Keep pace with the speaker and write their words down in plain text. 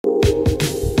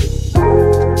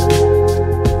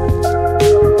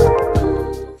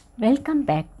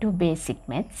Welcome back to Basic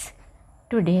Maths.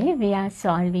 Today we are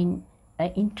solving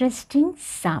an interesting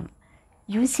sum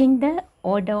using the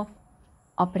order of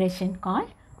operation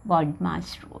called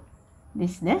BODMAS rule.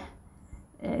 This is the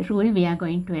rule we are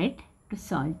going to add to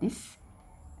solve this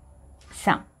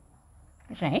sum.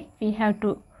 Right? We have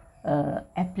to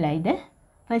apply the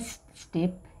first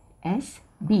step as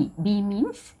B. B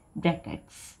means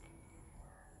brackets.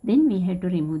 Then we have to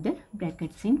remove the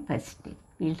brackets in first step.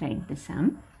 We'll write the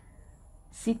sum.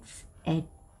 6 add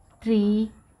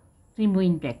 3,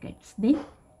 removing brackets. Then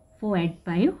 4 add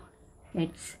 5,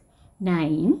 that's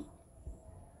 9.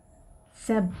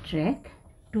 Subtract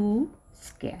 2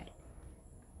 squared.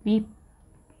 We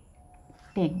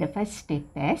take the first step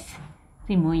as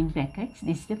removing brackets.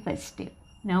 This is the first step.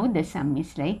 Now the sum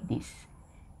is like this.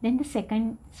 Then the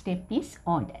second step is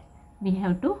order. We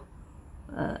have to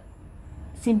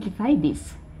simplify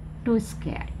this 2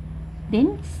 squared.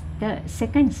 Then the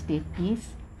second step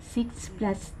is 6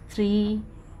 plus 3,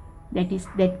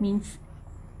 that means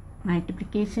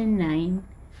multiplication 9,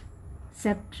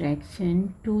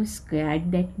 subtraction 2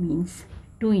 squared, that means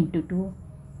 2 into 2,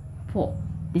 4.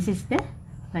 This is the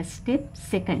first step,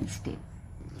 second step.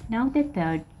 Now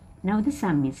the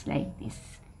sum is like this.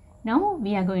 Now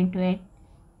we are going to add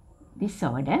this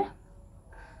order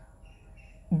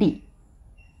D.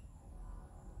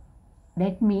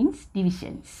 That means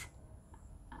divisions.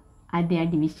 Are there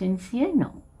divisions here?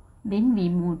 No. Then we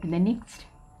move to the next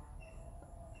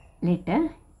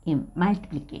letter M,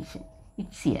 multiplication.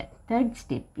 It's here. Third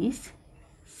step is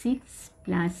 6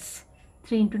 plus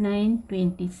 3 into 9,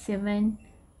 27.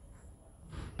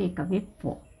 Take away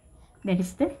 4. That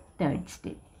is the third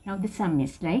step. Now the sum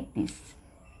is like this.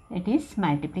 That is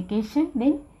multiplication,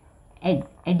 then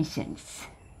additions.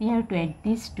 We have to add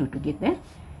these two together.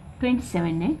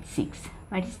 27 and 6.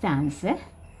 What is the answer?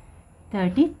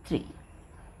 33.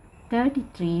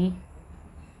 33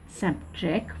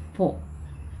 subtract 4.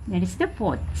 That is the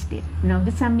fourth step. Now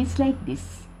the sum is like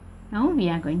this. Now we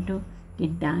are going to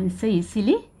get the answer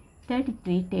easily.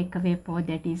 33 take away 4,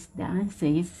 that is the answer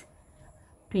is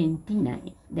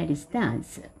 29. That is the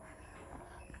answer.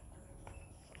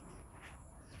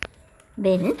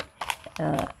 Then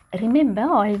remember,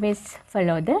 always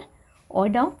follow the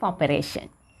order of operation.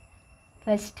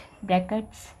 First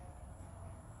brackets,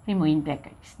 removing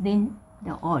brackets, then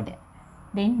the order,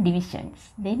 then divisions,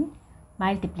 then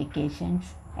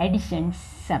multiplications, additions,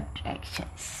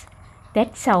 subtractions.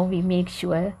 That's how we make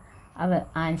sure our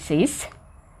answer is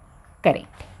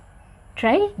correct.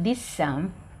 Try this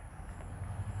sum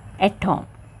at home.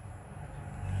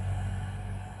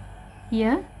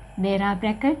 Here there are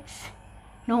brackets,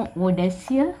 no orders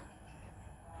here,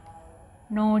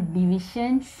 no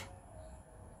divisions.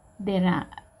 There are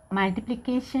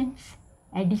multiplications,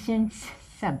 additions,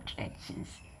 subtractions.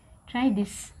 Try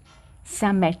this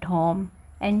sum at home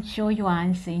and show your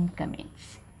answer in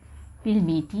comments. We'll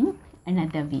meet in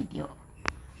another video.